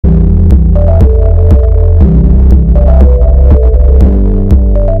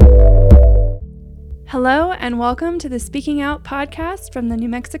and welcome to the Speaking Out podcast from the New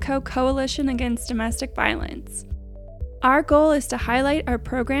Mexico Coalition Against Domestic Violence. Our goal is to highlight our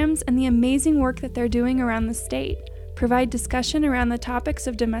programs and the amazing work that they're doing around the state, provide discussion around the topics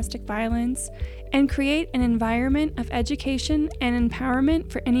of domestic violence, and create an environment of education and empowerment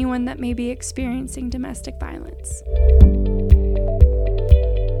for anyone that may be experiencing domestic violence.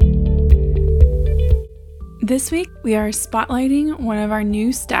 This week, we are spotlighting one of our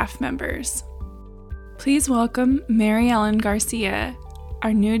new staff members. Please welcome MaryEllen Garcia,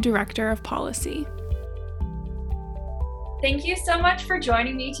 our new Director of Policy. Thank you so much for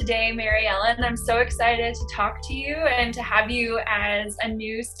joining me today, MaryEllen. I'm so excited to talk to you and to have you as a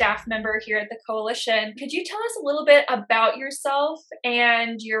new staff member here at the Coalition. Could you tell us a little bit about yourself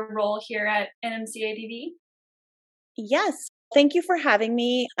and your role here at NMCADV? Yes. Thank you for having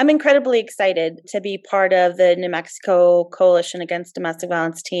me. I'm incredibly excited to be part of the New Mexico Coalition Against Domestic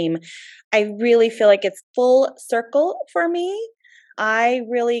Violence team. I really feel like it's full circle for me. I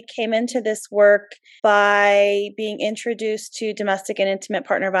really came into this work by being introduced to domestic and intimate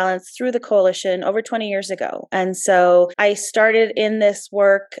partner violence through the coalition over 20 years ago. And so I started in this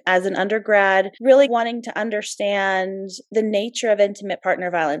work as an undergrad, really wanting to understand the nature of intimate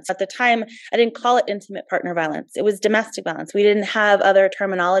partner violence. At the time, I didn't call it intimate partner violence. It was domestic violence. We didn't have other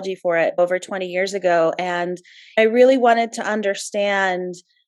terminology for it over 20 years ago. And I really wanted to understand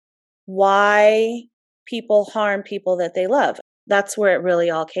why people harm people that they love. That's where it really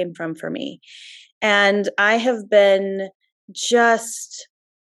all came from for me. And I have been just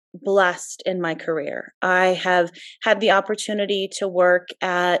blessed in my career. I have had the opportunity to work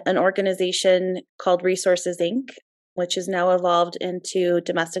at an organization called Resources, Inc., which has now evolved into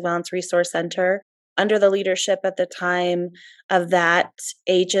Domestic Violence Resource Center. Under the leadership at the time of that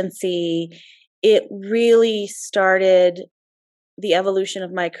agency, it really started the evolution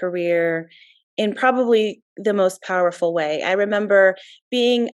of my career in probably the most powerful way. I remember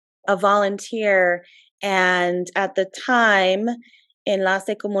being a volunteer, and at the time,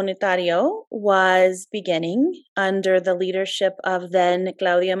 Enlace Comunitario was beginning under the leadership of then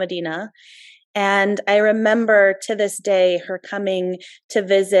Claudia Medina. And I remember to this day her coming to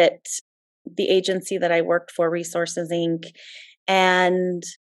visit the agency that I worked for, Resources, Inc. And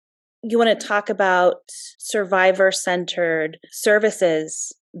you want to talk about survivor-centered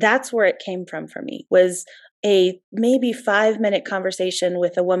services. That's where it came from for me, was a maybe 5-minute conversation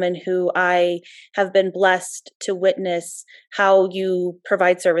with a woman who I have been blessed to witness how you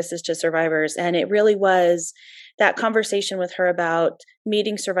provide services to survivors. And it really was that conversation with her about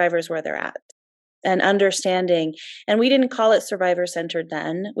meeting survivors where they're at and understanding. And we didn't call it survivor-centered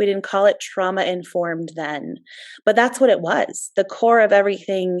then. We didn't call it trauma-informed then. But that's what it was. The core of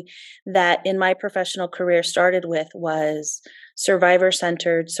everything that in my professional career started with was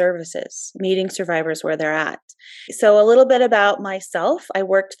survivor-centered services, meeting survivors where they're at. So a little bit about myself. I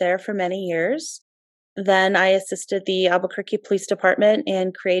worked there for many years. Then I assisted the Albuquerque Police Department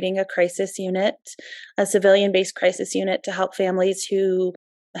in creating a crisis unit, a civilian-based crisis unit to help families who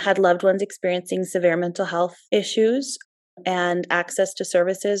had loved ones experiencing severe mental health issues and access to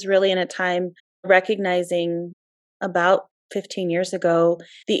services, really in a time recognizing about 15 years ago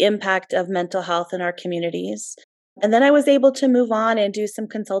the impact of mental health in our communities. And then I was able to move on and do some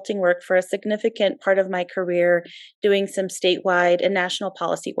consulting work for a significant part of my career, doing some statewide and national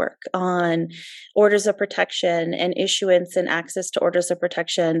policy work on orders of protection and issuance and access to orders of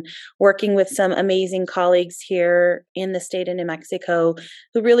protection, working with some amazing colleagues here in the state of New Mexico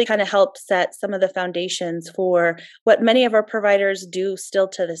who really kind of helped set some of the foundations for what many of our providers do still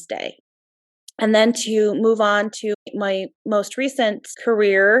to this day. And then to move on to my most recent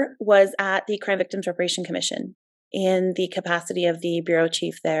career was at the Crime Victims Reparation Commission, in the capacity of the bureau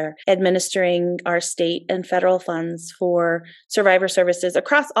chief there, administering our state and federal funds for survivor services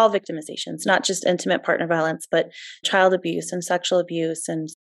across all victimizations, not just intimate partner violence, but child abuse and sexual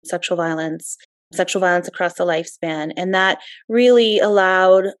sexual violence across the lifespan. And that really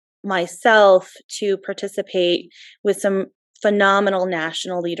allowed myself to participate with some phenomenal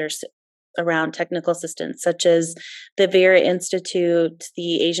national leaders around technical assistance, such as the Vera Institute,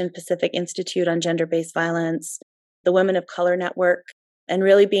 the Asian Pacific Institute on Gender-Based Violence, the Women of Color Network, and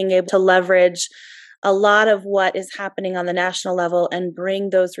really being able to leverage a lot of what is happening on the national level and bring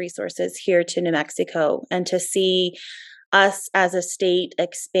those resources here to New Mexico, and to see us as a state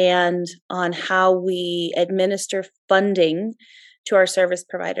expand on how we administer funding to our service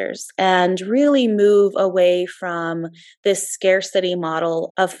providers and really move away from this scarcity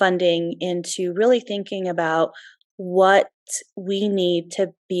model of funding into really thinking about what we need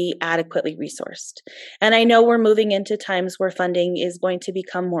to be adequately resourced. And I know we're moving into times where funding is going to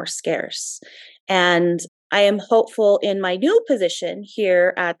become more scarce. And I am hopeful in my new position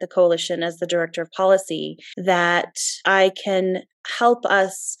here at the coalition as the director of policy that I can help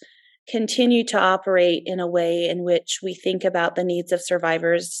us continue to operate in a way in which we think about the needs of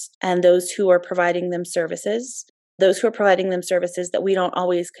survivors and those who are providing them services. Those who are providing them services that we don't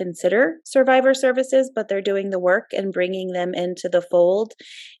always consider survivor services, but they're doing the work and bringing them into the fold,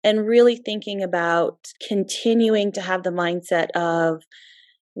 and really thinking about continuing to have the mindset of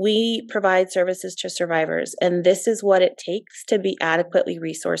we provide services to survivors, and this is what it takes to be adequately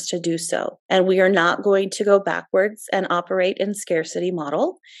resourced to do so. And we are not going to go backwards and operate in scarcity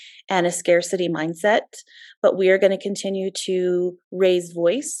model and a scarcity mindset, but we are going to continue to raise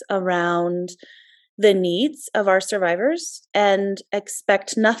voice around the needs of our survivors and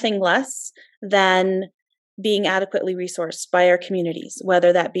expect nothing less than being adequately resourced by our communities,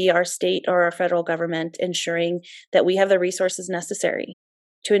 whether that be our state or our federal government, ensuring that we have the resources necessary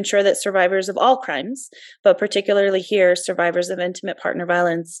to ensure that survivors of all crimes, but particularly here, survivors of intimate partner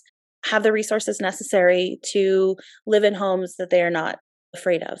violence, have the resources necessary to live in homes that they are not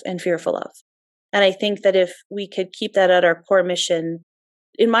afraid of and fearful of. And I think that if we could keep that at our core mission,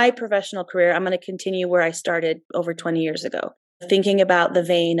 in my professional career, I'm going to continue where I started over 20 years ago, thinking about the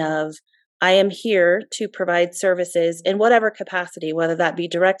vein of I am here to provide services in whatever capacity, whether that be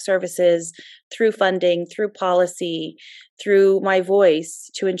direct services, through funding, through policy, through my voice,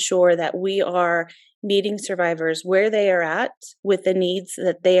 to ensure that we are meeting survivors where they are at with the needs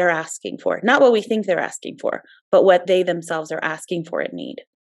that they are asking for. Not what we think they're asking for, but what they themselves are asking for and need.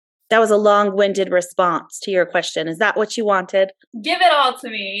 That was a long-winded response to your question. Is that what you wanted? Give it all to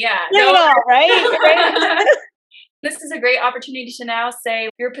me. Yeah. Give it all, right? This is a great opportunity to now say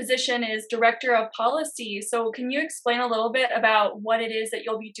your position is Director of Policy. So can you explain a little bit about what it is that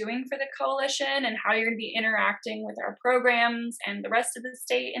you'll be doing for the coalition and how you're going to be interacting with our programs and the rest of the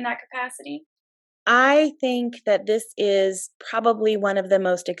state in that capacity? I think that this is probably one of the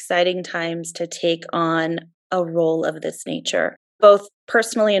most exciting times to take on a role of this nature, both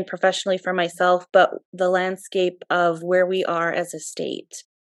personally and professionally for myself, but the landscape of where we are as a state.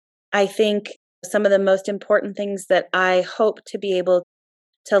 I think some of the most important things that I hope to be able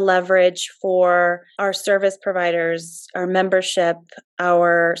to leverage for our service providers, our membership,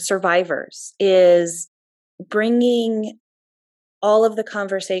 our survivors is bringing all of the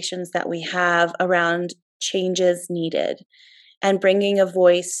conversations that we have around changes needed and bringing a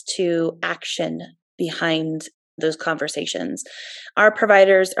voice to action behind those conversations. Our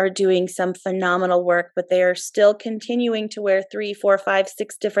providers are doing some phenomenal work, but they are still continuing to wear 3, 4, 5,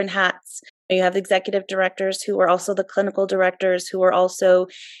 6 different hats. You have executive directors who are also the clinical directors, who are also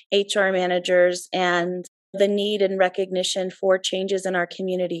HR managers, and the need and recognition for changes in our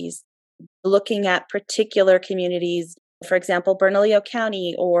communities. Looking at particular communities, for example, Bernalillo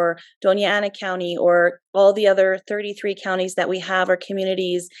County or Doña Ana County or all the other 33 counties that we have are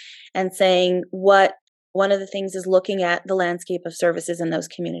communities, and saying what one of the things is looking at the landscape of services in those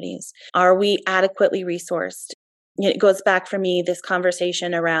communities. Are we adequately resourced? It goes back for me, this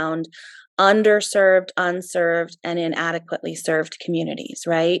conversation around underserved, unserved, and inadequately served communities,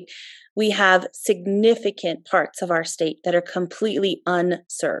 right? We have significant parts of our state that are completely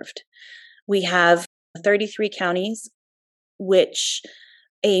unserved. We have 33 counties, which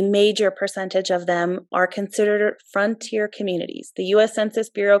a major percentage of them are considered frontier communities. The U.S. Census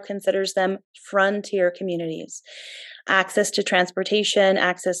Bureau considers them frontier communities. Access to transportation,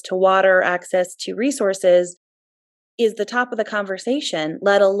 access to water, access to resources is the top of the conversation,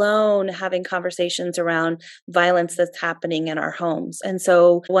 let alone having conversations around violence that's happening in our homes. And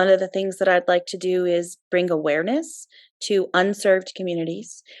so one of the things that I'd like to do is bring awareness to unserved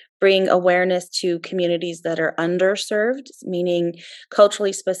communities, bring awareness to communities that are underserved, meaning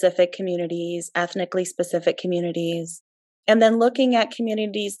culturally specific communities, ethnically specific communities, and then looking at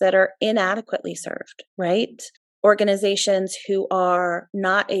communities that are inadequately served, right? Organizations who are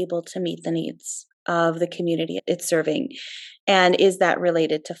not able to meet the needs of the community it's serving. And is that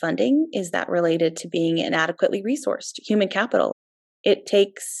related to funding? Is that related to being inadequately resourced? Human capital. It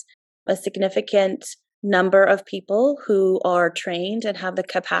takes a significant number of people who are trained and have the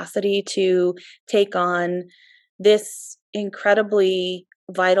capacity to take on this incredibly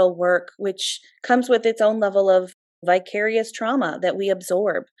vital work, which comes with its own level of vicarious trauma that we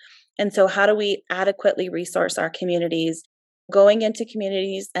absorb. And so how do we adequately resource our communities? Going into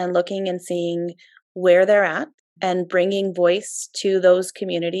communities and looking and seeing where they're at and bringing voice to those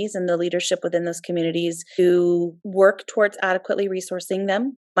communities and the leadership within those communities to work towards adequately resourcing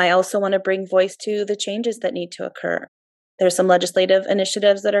them. I also want to bring voice to the changes that need to occur. There's some legislative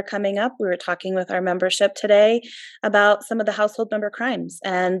initiatives that are coming up. We were talking with our membership today about some of the household member crimes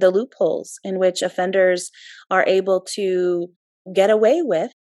and the loopholes in which offenders are able to get away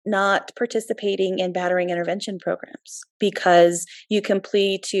with not participating in battering intervention programs because you can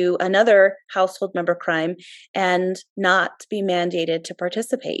plead to another household member crime and not be mandated to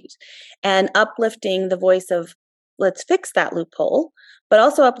participate. And uplifting the voice of, let's fix that loophole, but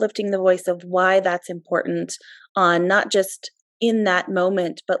also uplifting the voice of why that's important on not just in that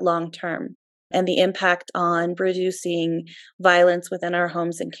moment, but long term, and the impact on reducing violence within our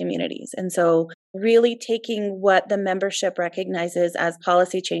homes and communities. And so really taking what the membership recognizes as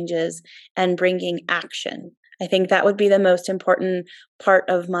policy changes and bringing action. I think that would be the most important part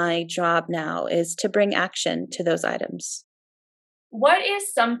of my job now, is to bring action to those items. What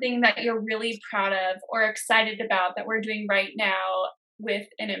is something that you're really proud of or excited about that we're doing right now with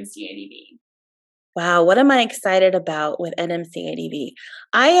NMCADV? Wow, what am I excited about with NMCADV?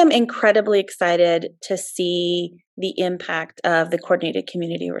 I am incredibly excited to see the impact of the coordinated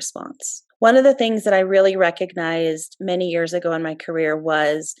community response. One of the things that I really recognized many years ago in my career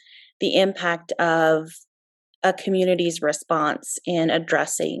was the impact of a community's response in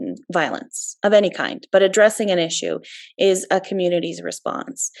addressing violence of any kind, but addressing an issue is a community's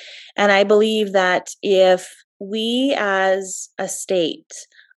response. And I believe that if we as a state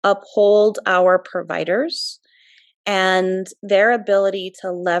uphold our providers and their ability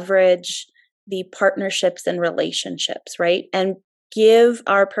to leverage the partnerships and relationships, right? And give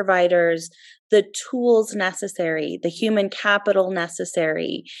our providers the tools necessary, the human capital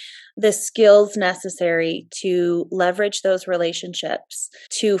necessary, the skills necessary to leverage those relationships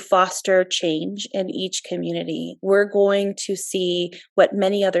to foster change in each community, we're going to see what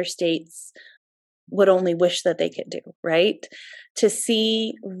many other states would only wish that they could do, right? To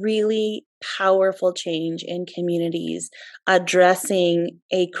see really powerful change in communities addressing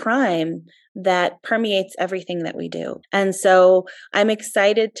a crime that permeates everything that we do. And so I'm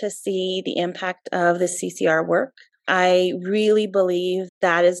excited to see the impact of the CCR work. I really believe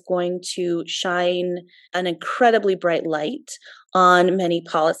that is going to shine an incredibly bright light on many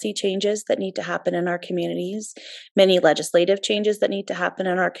policy changes that need to happen in our communities, many legislative changes that need to happen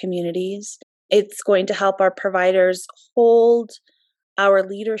in our communities. It's going to help our providers hold our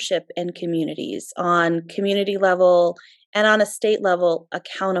leadership in communities on community level and on a state level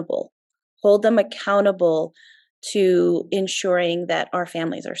accountable, hold them accountable to ensuring that our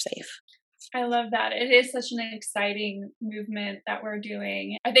families are safe. I love that. It is such an exciting movement that we're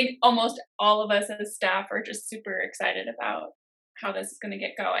doing. I think almost all of us as staff are just super excited about how this is going to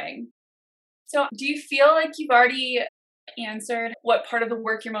get going. So do you feel like you've already answered what part of the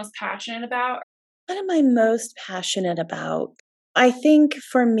work you're most passionate about? What am I most passionate about? I think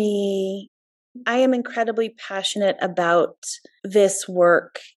for me, I am incredibly passionate about this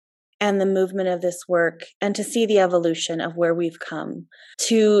work and the movement of this work, and to see the evolution of where we've come,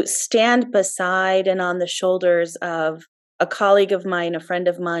 to stand beside and on the shoulders of a colleague of mine, a friend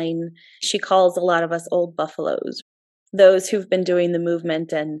of mine. She calls a lot of us old buffaloes, those who've been doing the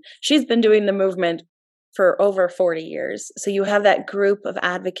movement, and she's been doing the movement for over 40 years. So you have that group of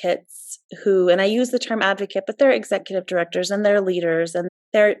advocates who, and I use the term advocate, but they're executive directors and they're leaders and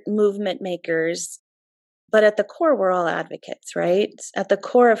they're movement makers. But at the core, we're all advocates, right? At the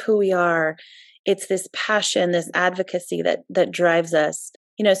core of who we are, it's this passion, this advocacy that drives us.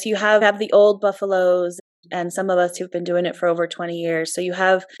 You know, so you have the old buffaloes and some of us who've been doing it for over 20 years. So you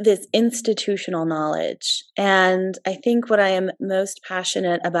have this institutional knowledge. And I think what I am most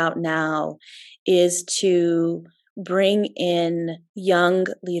passionate about now is to bring in young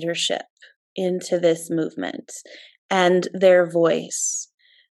leadership into this movement and their voice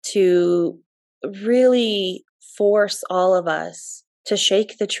to really force all of us to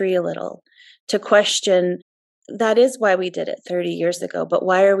shake the tree a little, to question, that is why we did it 30 years ago, but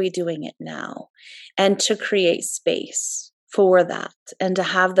why are we doing it now? And to create space for that and to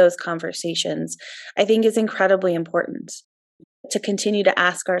have those conversations, I think is incredibly important. To continue to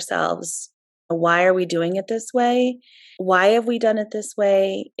ask ourselves, why are we doing it this way? Why have we done it this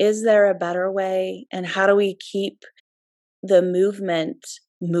way? Is there a better way? And how do we keep the movement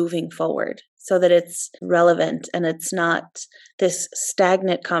moving forward so that it's relevant and it's not this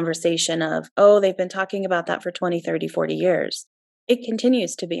stagnant conversation of, oh, they've been talking about that for 20, 30, 40 years. It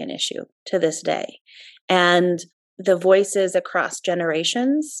continues to be an issue to this day. And the voices across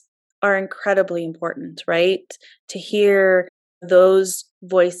generations are incredibly important, right? To hear those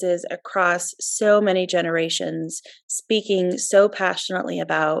voices across so many generations speaking so passionately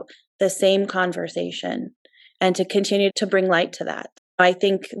about the same conversation and to continue to bring light to that. I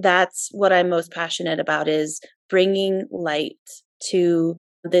think that's what I'm most passionate about, is bringing light to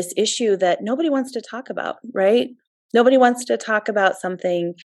this issue that nobody wants to talk about, right? Nobody wants to talk about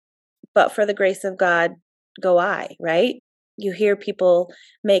something, but for the grace of God, go I, right? You hear people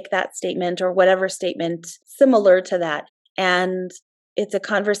make that statement or whatever statement similar to that. And it's a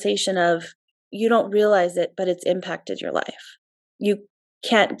conversation of, you don't realize it, but it's impacted your life. You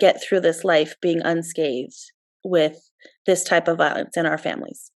can't get through this life being unscathed with this type of violence in our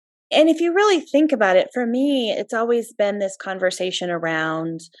families. And if you really think about it, for me, it's always been this conversation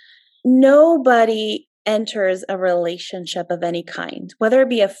around nobody enters a relationship of any kind, whether it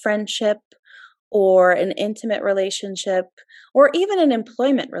be a friendship or an intimate relationship or even an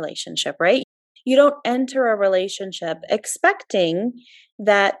employment relationship, right? You don't enter a relationship expecting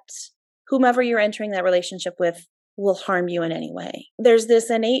that whomever you're entering that relationship with will harm you in any way. There's this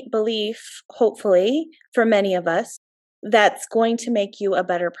innate belief, hopefully, for many of us, that's going to make you a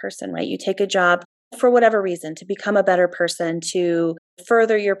better person, right? You take a job for whatever reason to become a better person, to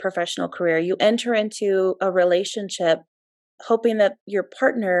further your professional career. You enter into a relationship hoping that your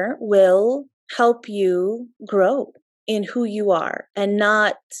partner will help you grow in who you are and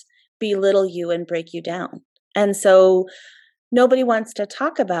not belittle you and break you down. And so nobody wants to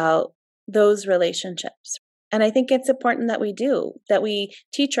talk about those relationships. And I think it's important that we do, that we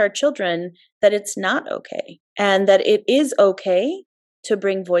teach our children that it's not okay and that it is okay to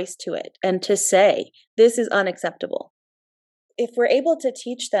bring voice to it and to say, this is unacceptable. If we're able to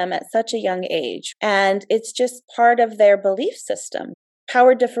teach them at such a young age, and it's just part of their belief system,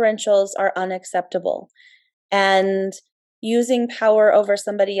 power differentials are unacceptable. And using power over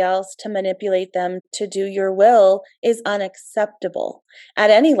somebody else to manipulate them to do your will is unacceptable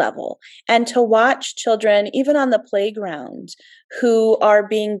at any level. And to watch children, even on the playground, who are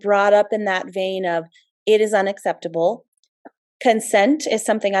being brought up in that vein of it is unacceptable. Consent is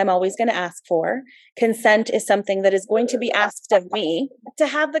something I'm always going to ask for. Consent is something that is going to be asked of me. To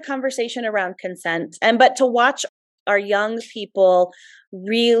have the conversation around consent, but to watch our young people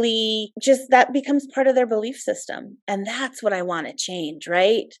really just that becomes part of their belief system. And that's what I want to change,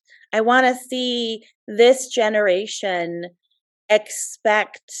 right? I want to see this generation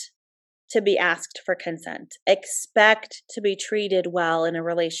expect to be asked for consent, expect to be treated well in a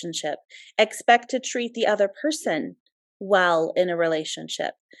relationship, expect to treat the other person well in a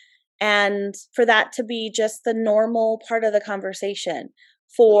relationship. And for that to be just the normal part of the conversation,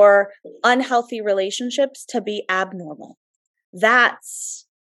 for unhealthy relationships to be abnormal.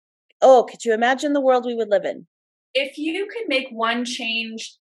 Could you imagine the world we would live in? If you could make one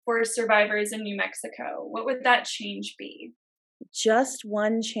change for survivors in New Mexico, what would that change be? Just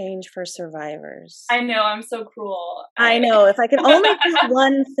one change for survivors. I know, I'm so cruel. I know. If I could only do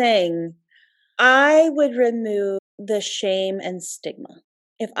one thing, I would remove the shame and stigma.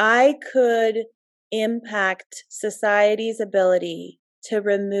 If I could impact society's ability to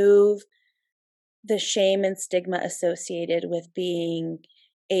remove the shame and stigma associated with being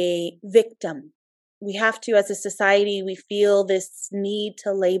a victim. We have to, as a society, we feel this need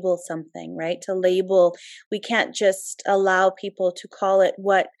to label something, right? To label, we can't just allow people to call it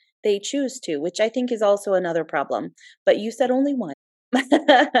what they choose to, which I think is also another problem. But you said only one.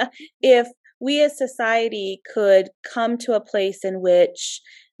 If we as society could come to a place in which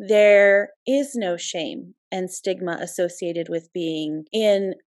there is no shame and stigma associated with being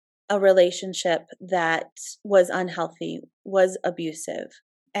in a relationship that was unhealthy, was abusive,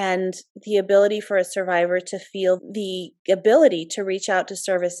 and the ability for a survivor to feel the ability to reach out to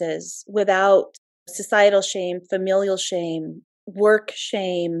services without societal shame, familial shame, work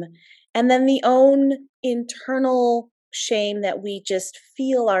shame, and then the own internal shame that we just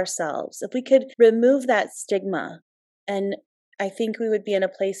feel ourselves. If we could remove that stigma, and I think we would be in a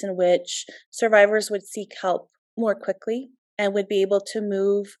place in which survivors would seek help more quickly and would be able to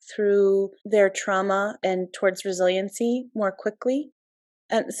move through their trauma and towards resiliency more quickly.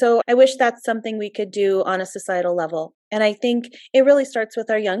 And so I wish that's something we could do on a societal level. And I think it really starts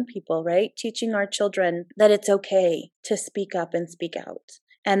with our young people, right? Teaching our children that it's okay to speak up and speak out,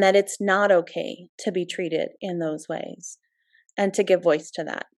 and that it's not okay to be treated in those ways, and to give voice to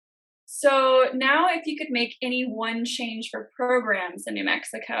that. So now if you could make any one change for programs in New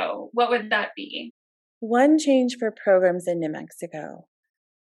Mexico, what would that be? One change for programs in New Mexico.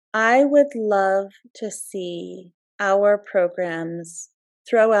 I would love to see our programs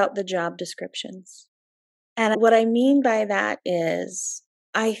throw out the job descriptions. And what I mean by that is,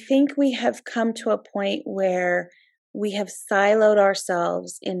 I think we have come to a point where we have siloed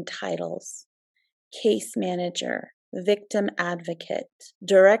ourselves in titles. Case manager, victim advocate,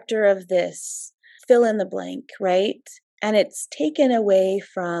 director of this, fill in the blank, right? And it's taken away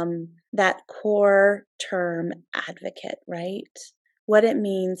from that core term advocate, right? What it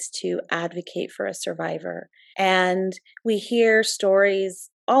means to advocate for a survivor. And we hear stories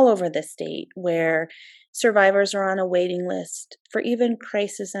all over the state where survivors are on a waiting list for even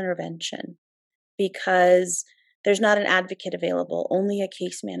crisis intervention because there's not an advocate available, only a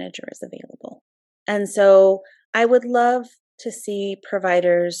case manager is available. And so I would love to see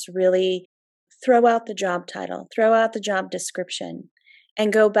providers really throw out the job title, throw out the job description,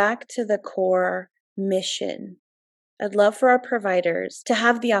 and go back to the core mission. I'd love for our providers to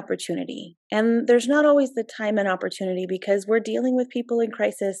have the opportunity. And there's not always the time and opportunity because we're dealing with people in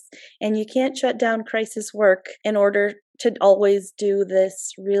crisis, and you can't shut down crisis work in order to always do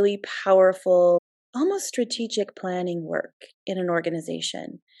this really powerful, almost strategic planning work in an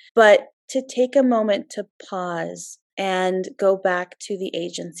organization. But to take a moment to pause and go back to the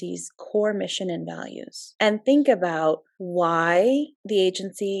agency's core mission and values and think about why the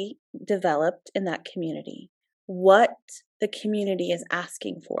agency developed in that community, what the community is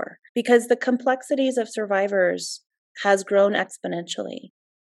asking for, because the complexities of survivors has grown exponentially.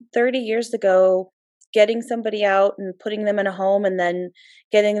 30 years ago, getting somebody out and putting them in a home and then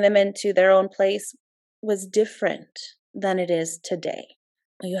getting them into their own place was different than it is today.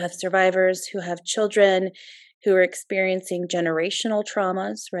 You have survivors who have children who are experiencing generational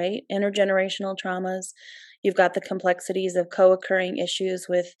traumas, right? Intergenerational traumas. You've got the complexities of co-occurring issues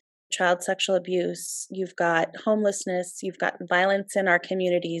with child sexual abuse. You've got homelessness. You've got violence in our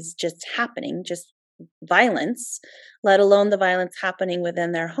communities just happening, just violence, let alone the violence happening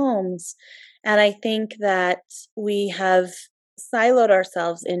within their homes. And I think that we have siloed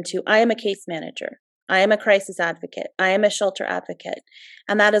ourselves into, I am a case manager. I am a crisis advocate. I am a shelter advocate.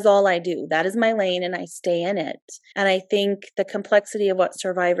 And that is all I do. That is my lane, and I stay in it. And I think the complexity of what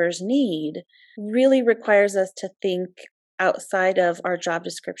survivors need really requires us to think outside of our job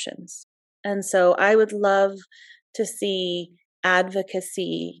descriptions. And so I would love to see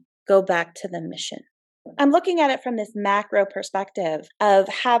advocacy go back to the mission. I'm looking at it from this macro perspective of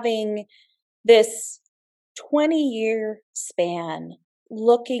having this 20-year span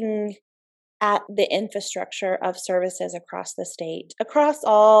looking at the infrastructure of services across the state, across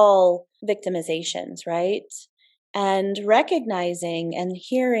all victimizations, right? And recognizing and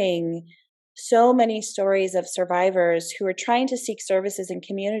hearing so many stories of survivors who are trying to seek services in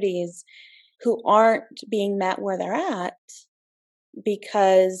communities who aren't being met where they're at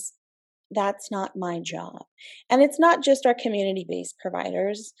because that's not my job. And it's not just our community-based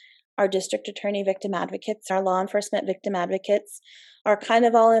providers. Our district attorney victim advocates, our law enforcement victim advocates are kind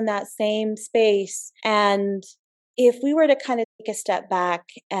of all in that same space. And if we were to kind of take a step back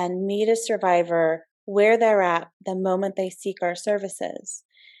and meet a survivor where they're at the moment they seek our services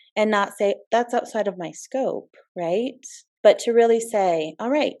and not say, that's outside of my scope, right? But to really say, all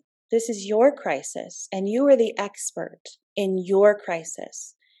right, this is your crisis and you are the expert in your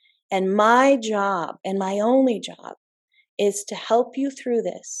crisis. And my job and my only job is to help you through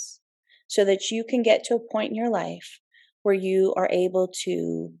this so that you can get to a point in your life where you are able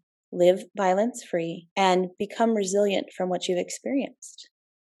to live violence-free and become resilient from what you've experienced.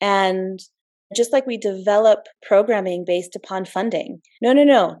 And just like we develop programming based upon funding.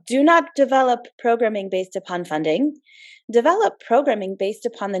 No. Do not develop programming based upon funding. Develop programming based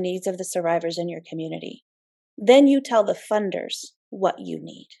upon the needs of the survivors in your community. Then you tell the funders what you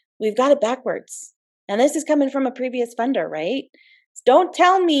need. We've got it backwards. And this is coming from a previous funder, right? Don't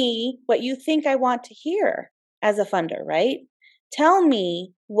tell me what you think I want to hear as a funder, right? Tell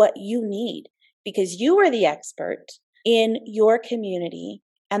me what you need because you are the expert in your community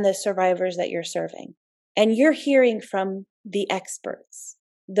and the survivors that you're serving. And you're hearing from the experts,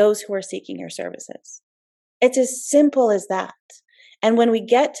 those who are seeking your services. It's as simple as that. And when we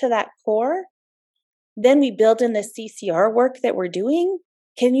get to that core, then we build in the CCR work that we're doing.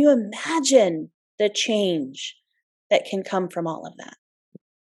 Can you imagine the change that can come from all of that?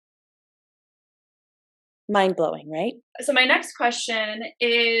 Mind-blowing, right? So my next question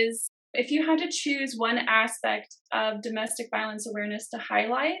is, if you had to choose one aspect of domestic violence awareness to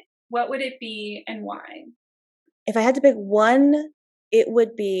highlight, what would it be and why? If I had to pick one, it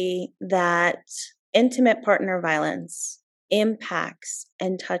would be that intimate partner violence impacts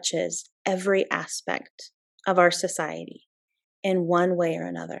and touches every aspect of our society in one way or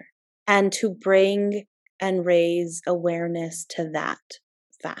another, and to bring and raise awareness to that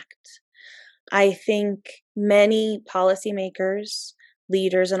fact. I think many policymakers,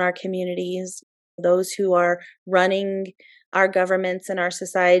 leaders in our communities, those who are running our governments and our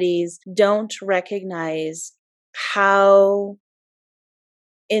societies don't recognize how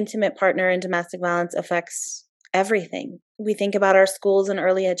intimate partner and domestic violence affects everything. We think about our schools and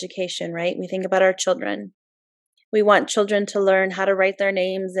early education, right? We think about our children. We want children to learn how to write their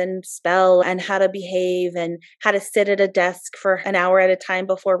names and spell and how to behave and how to sit at a desk for an hour at a time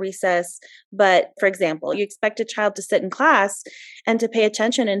before recess. But for example, you expect a child to sit in class and to pay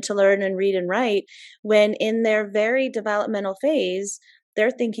attention and to learn and read and write when in their very developmental phase, they're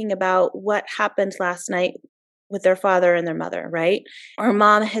thinking about what happened last night with their father and their mother, right? Or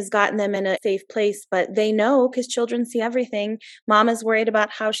mom has gotten them in a safe place, but they know because children see everything. Mom is worried about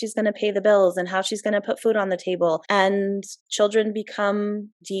how she's going to pay the bills and how she's going to put food on the table. And children become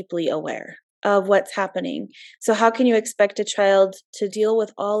deeply aware of what's happening. So how can you expect a child to deal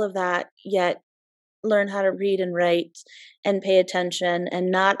with all of that, yet learn how to read and write and pay attention and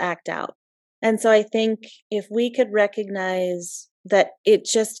not act out? And so I think if we could recognize that it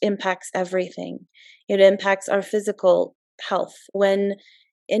just impacts everything. It impacts our physical health. When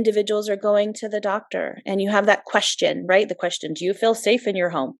individuals are going to the doctor and you have that question, right? The question, do you feel safe in your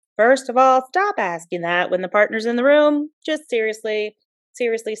home? First of all, stop asking that when the partner's in the room. Just seriously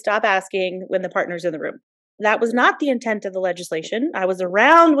stop asking when the partner's in the room. That was not the intent of the legislation. I was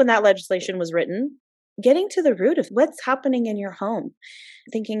around when that legislation was written. Getting to the root of what's happening in your home.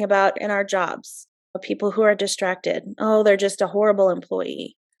 Thinking about in our jobs, people who are distracted. Oh, they're just a horrible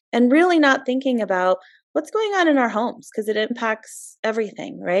employee. And really not thinking about what's going on in our homes because it impacts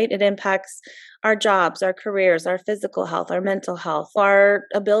everything, right? It impacts our jobs, our careers, our physical health, our mental health, our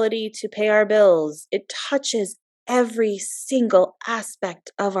ability to pay our bills. It touches every single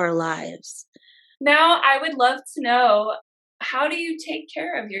aspect of our lives. Now, I would love to know, how do you take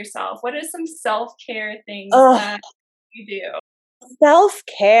care of yourself? What are some self-care things that you do?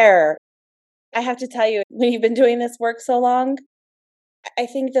 Self-care. I have to tell you, when you've been doing this work so long, I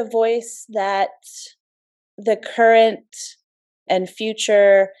think the voice that the current and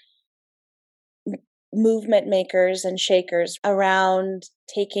future movement makers and shakers around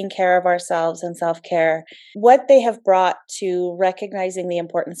taking care of ourselves and self-care, what they have brought to recognizing the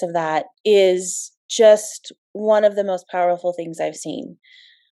importance of that is just one of the most powerful things I've seen.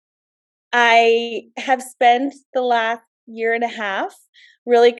 I have spent the last year and a half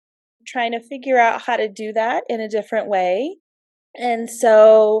really trying to figure out how to do that in a different way. And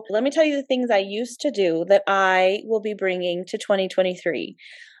so let me tell you the things I used to do that I will be bringing to 2023.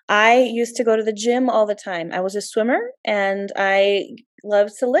 I used to go to the gym all the time. I was a swimmer and I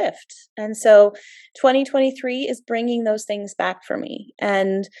loved to lift. And so 2023 is bringing those things back for me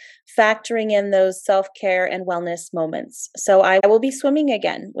and factoring in those self-care and wellness moments. So I will be swimming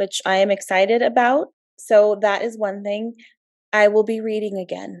again, which I am excited about. So that is one thing. I will be reading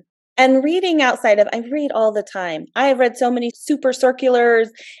again. And reading outside of, I read all the time. I have read so many super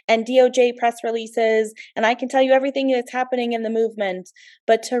circulars and DOJ press releases, and I can tell you everything that's happening in the movement.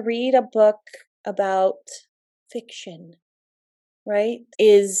 But to read a book about fiction, right,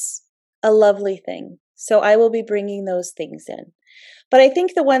 is a lovely thing. So I will be bringing those things in. But I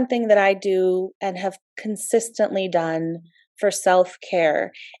think the one thing that I do and have consistently done for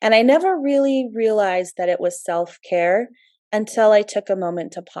self-care, and I never really realized that it was self-care until I took a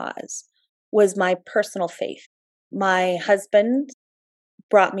moment to pause, was my personal faith. My husband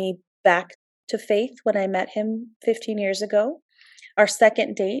brought me back to faith when I met him 15 years ago. Our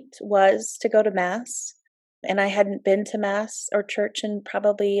second date was to go to Mass, and I hadn't been to Mass or church in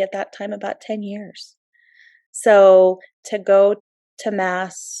probably at that time about 10 years. So to go to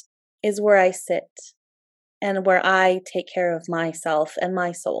Mass is where I sit and where I take care of myself and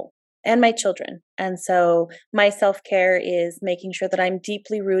my soul and my children. And so my self-care is making sure that I'm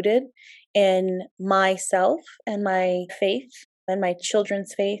deeply rooted in myself and my faith and my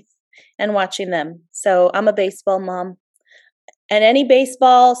children's faith and watching them. So I'm a baseball mom. And any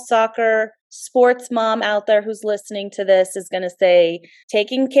baseball, soccer, sports mom out there who's listening to this is going to say,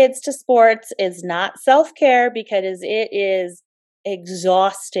 taking kids to sports is not self-care because it is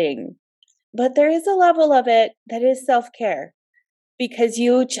exhausting. But there is a level of it that is self-care, because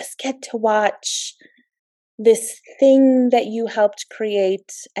you just get to watch this thing that you helped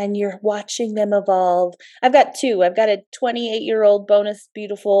create and you're watching them evolve. I've got two. I've got a 28-year-old bonus,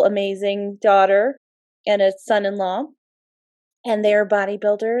 beautiful, amazing daughter and a son-in-law, and they're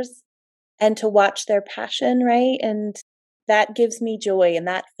bodybuilders, and to watch their passion, right? And that gives me joy and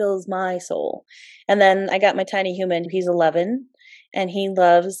that fills my soul. And then I got my tiny human. He's 11 and he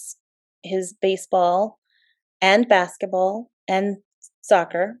loves his baseball and basketball and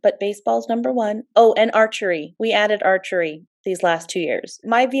soccer, but baseball's number one. Oh, and archery. We added archery these last 2 years.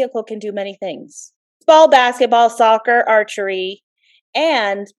 My vehicle can do many things. Ball, basketball, soccer, archery,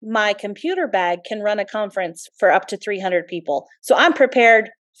 and my computer bag can run a conference for up to 300 people. So I'm prepared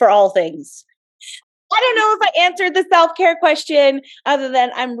for all things. I don't know if I answered the self-care question other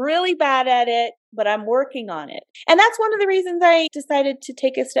than I'm really bad at it, but I'm working on it. And that's one of the reasons I decided to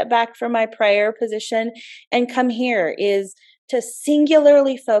take a step back from my prior position and come here, is to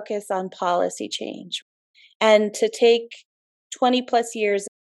singularly focus on policy change and to take 20 plus years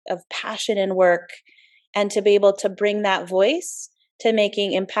of passion and work and to be able to bring that voice to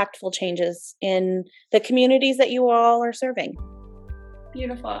making impactful changes in the communities that you all are serving.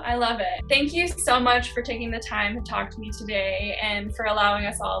 Beautiful. I love it. Thank you so much for taking the time to talk to me today and for allowing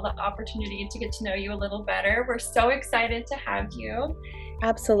us all the opportunity to get to know you a little better. We're so excited to have you.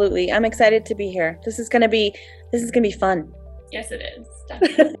 Absolutely. I'm excited to be here. This is going to be fun. Yes, it is.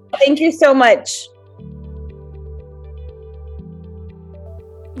 Definitely. Thank you so much.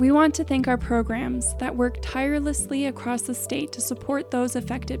 We want to thank our programs that work tirelessly across the state to support those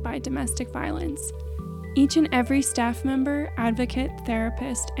affected by domestic violence. Each and every staff member, advocate,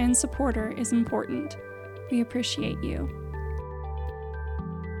 therapist, and supporter is important. We appreciate you.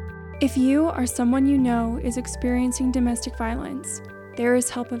 If you or someone you know is experiencing domestic violence, there is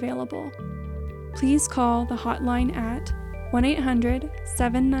help available. Please call the hotline at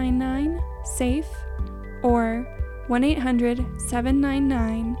 1-800-799-SAFE or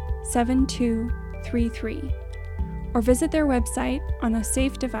 1-800-799-7233, or visit their website on a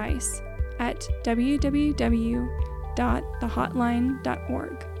safe device at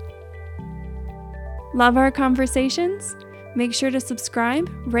www.thehotline.org. Love our conversations? Make sure to subscribe,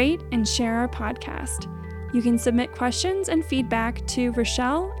 rate, and share our podcast. You can submit questions and feedback to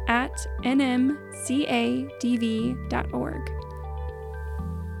Rochelle at NMCADV.org.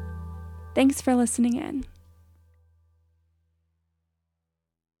 Thanks for listening in.